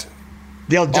August.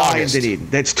 They'll die in Dunedin.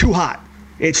 That's too hot.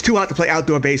 It's too hot to play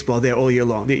outdoor baseball there all year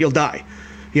long. You'll die.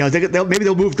 Maybe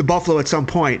they'll move to Buffalo at some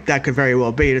point. That could very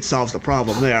well be. It solves the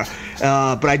problem there.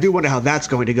 But I do wonder how that's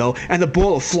going to go. And the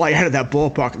ball will fly out of that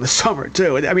ballpark in the summer,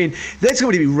 too. There's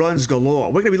going to be runs galore.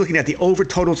 We're going to be looking at the over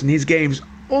totals in these games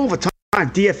all the time.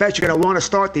 DFS, you're going to want to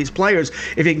start these players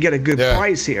if you can get a good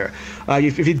price here.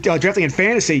 If you're drafting in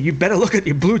fantasy, you better look at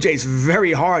your Blue Jays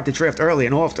very hard to draft early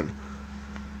and often.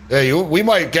 Yeah, we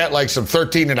might get some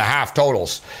 13.5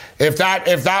 totals. If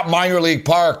that minor league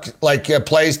park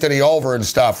plays to the over and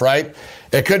stuff, right?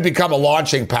 It could become a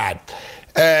launching pad.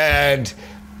 And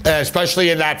especially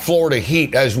in that Florida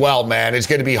heat as well, man. It's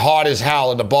going to be hot as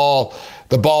hell, and the ball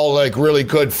the ball really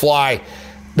could fly.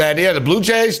 Man, yeah, the Blue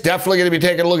Jays definitely going to be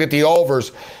taking a look at the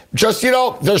overs. Just,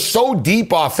 they're so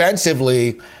deep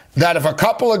offensively that if a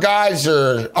couple of guys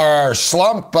are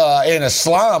in a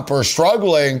slump or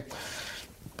struggling,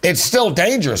 it's still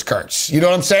dangerous, Kurtz. You know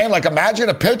what I'm saying? Imagine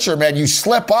a pitcher, man. You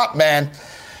slip up, man.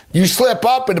 You slip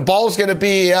up, and the ball's going to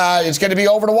be it's going to be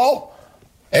over the wall.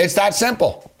 It's that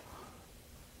simple.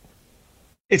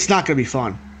 It's not going to be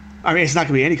fun. I mean, it's not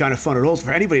going to be any kind of fun at all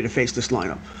for anybody to face this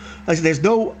lineup. There's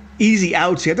no easy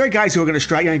outs here. There are guys who are going to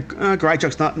strike.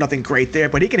 Grichuk's nothing great there,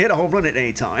 but he can hit a home run at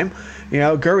any time.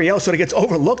 Gurriel sort of gets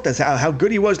overlooked as how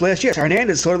good he was last year.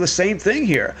 Hernandez sort of the same thing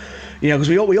here. Because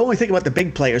we only think about the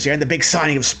big players here and the big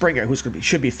signing of Springer,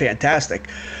 should be fantastic.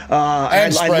 I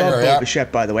love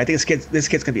Bichette, by the way. I think this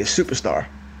kid's going to be a superstar.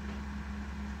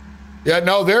 Yeah,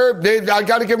 no, I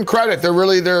got to give them credit. They've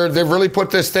really put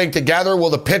this thing together.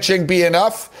 Will the pitching be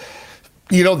enough?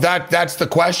 That's the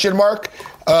question mark.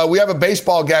 We have a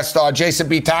baseball guest on, Jason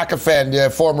B.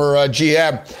 Takafan, former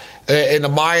GM in the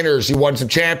minors. He won some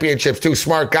championships, too.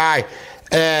 Smart guy.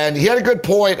 And he had a good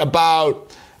point about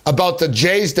the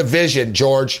Jays division,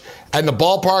 George, and the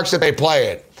ballparks that they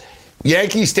play in.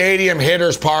 Yankee Stadium,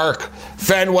 Hitters Park.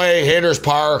 Fenway, Hitters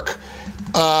Park.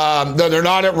 They're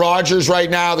not at Rogers right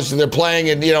now. They're playing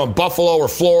in Buffalo or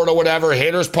Florida, whatever,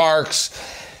 Hitters Parks.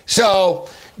 So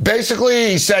basically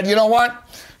he said, you know what?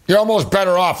 You're almost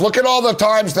better off. Look at all the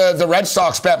times the Red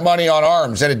Sox spent money on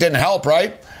arms, and it didn't help,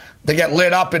 right? They get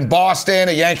lit up in Boston,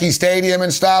 at Yankee Stadium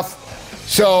and stuff.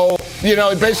 So, he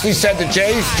basically said the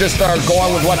Jays just are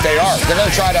going with what they are. They're going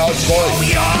to try to outscore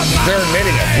you. They're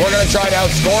admitting it. We're going to try to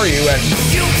outscore you. And,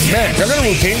 man, they're going to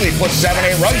routinely put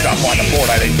 7-8 runs up on the board,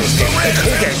 I think, this game. It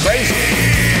could get crazy.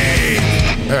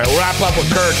 All right, we'll wrap up with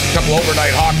Kurt. A couple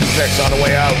overnight hockey picks on the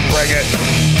way out. Bring it.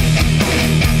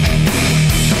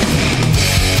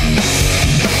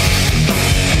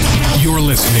 You're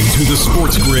listening to the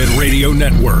Sports Grid Radio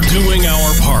Network, doing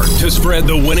our part to spread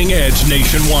the winning edge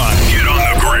nationwide. Get on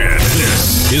the grid.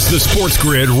 This is the Sports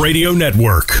Grid Radio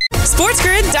Network.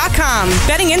 SportsGrid.com.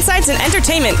 Betting insights and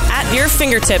entertainment at your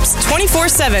fingertips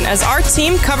 24/7 as our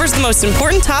team covers the most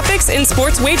important topics in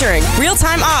sports wagering.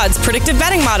 Real-time odds, predictive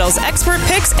betting models, expert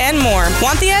picks, and more.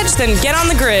 Want the edge? Then get on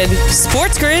the grid.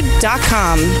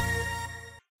 SportsGrid.com.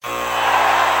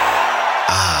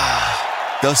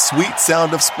 The sweet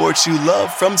sound of sports you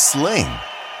love from Sling.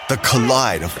 The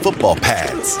collide of football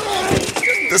pads.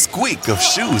 The squeak of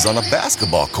shoes on a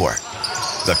basketball court.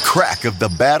 The crack of the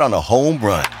bat on a home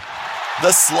run.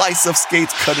 The slice of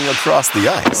skates cutting across the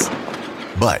ice.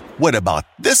 But what about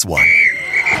this one?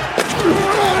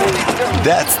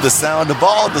 That's the sound of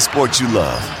all the sports you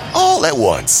love, all at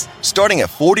once. Starting at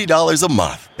 $40 a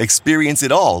month. Experience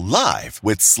it all live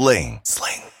with Sling.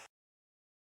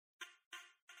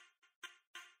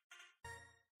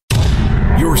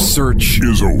 Your search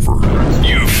is over.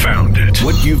 You found it.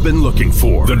 What you've been looking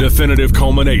for. The definitive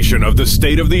culmination of the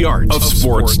state-of-the-art of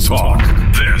sports talk.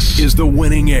 This is The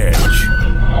Winning Edge.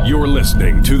 You're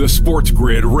listening to the Sports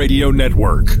Grid Radio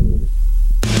Network.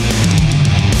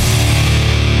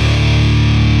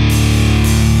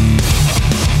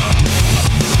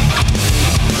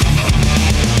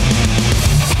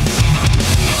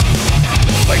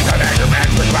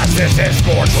 This is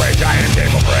Sports Rage. I am Dave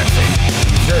Morency.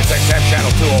 Sirius XM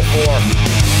Channel 204.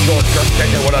 George Kurtz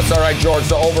kicking with us. All right, George,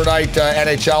 the overnight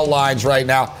NHL lines right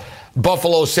now.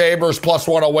 Buffalo Sabres plus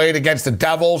 108 against the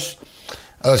Devils.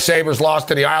 Sabres lost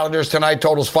to the Islanders tonight.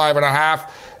 Totals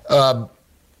 5.5.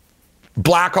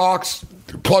 Blackhawks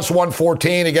plus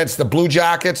 114 against the Blue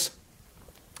Jackets.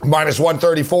 Minus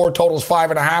 134. Totals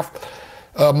 5.5.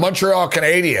 Montreal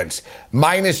Canadiens,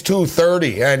 minus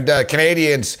 230. And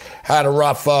Canadiens had a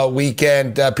rough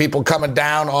weekend. People coming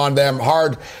down on them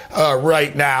hard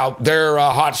right now. Their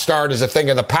hot start is a thing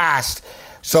of the past.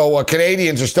 So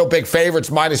Canadiens are still big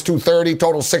favorites, minus 230,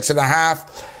 total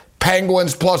 6.5.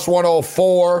 Penguins plus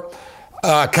 104.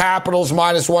 Capitals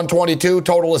minus 122,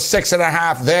 total is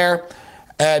 6.5 there.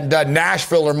 And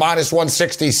Nashville are minus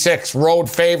 166, road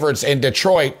favorites in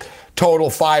Detroit. Total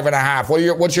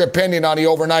 5.5. What's your opinion on the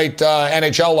overnight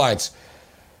NHL lines?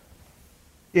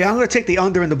 Yeah, I'm going to take the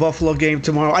under in the Buffalo game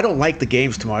tomorrow. I don't like the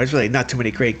games tomorrow. There's really not too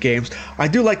many great games. I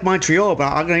do like Montreal, but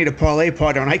I'm going to need a parlay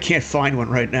partner, and I can't find one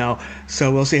right now.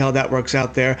 So we'll see how that works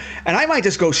out there. And I might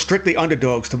just go strictly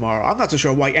underdogs tomorrow. I'm not so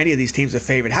sure why any of these teams are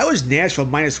favored. How is Nashville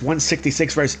minus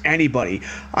 166 versus anybody?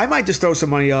 I might just throw some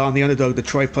money on the underdog,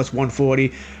 Detroit plus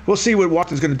 140. We'll see what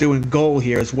Washington's going to do in goal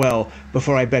here as well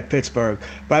before I bet Pittsburgh.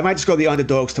 But I might just go the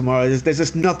underdogs tomorrow. There's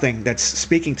just nothing that's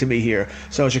speaking to me here.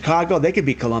 So Chicago, they could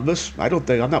beat Columbus.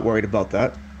 I'm not worried about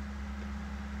that.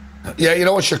 Yeah, you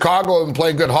know what? Chicago have been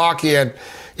playing good hockey. And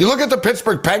you look at the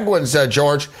Pittsburgh Penguins,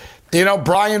 George. You know,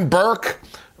 Brian Burke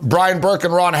and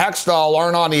Ron Hextall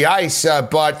aren't on the ice,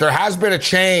 but there has been a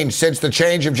change since the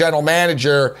change of general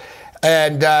manager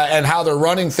and how they're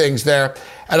running things there.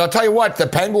 And I'll tell you what, the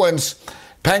Penguins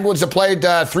have played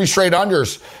 3 straight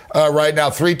unders right now.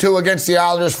 3-2 against the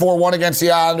Islanders, 4-1 against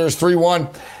the Islanders,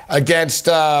 3-1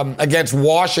 against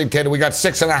Washington. We got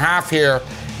 6.5 here.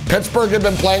 Pittsburgh have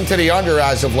been playing to the under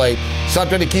as of late.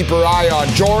 Something to keep your eye on.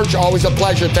 George, always a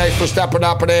pleasure. Thanks for stepping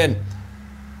up and in.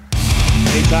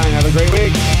 Anytime. Have a great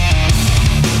week.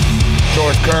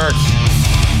 George Kurtz,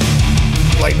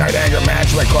 late night anger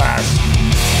management class.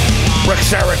 Rick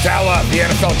Saratella, the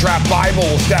NFL Draft Bible,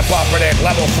 will step up and in.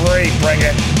 Level 3, bring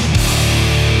it.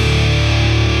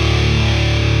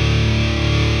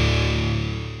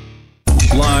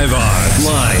 Live odds,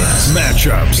 lines,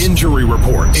 matchups, injury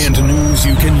reports, and news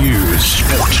you can use.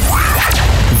 Sports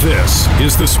Grid. This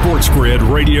is the Sports Grid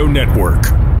Radio Network.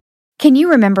 Can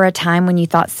you remember a time when you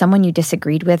thought someone you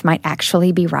disagreed with might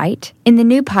actually be right? In the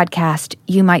new podcast,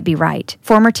 You Might Be Right,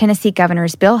 former Tennessee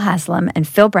Governors Bill Haslam and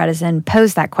Phil Bredesen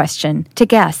pose that question to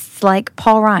guests like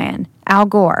Paul Ryan, Al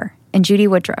Gore, and Judy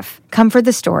Woodruff. Come for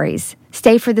the stories,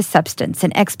 stay for the substance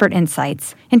and expert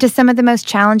insights into some of the most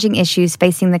challenging issues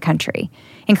facing the country,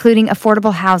 including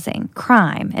affordable housing,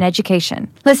 crime, and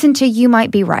education. Listen to You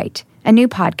Might Be Right, a new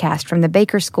podcast from the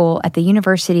Baker School at the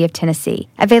University of Tennessee,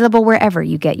 available wherever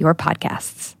you get your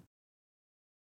podcasts.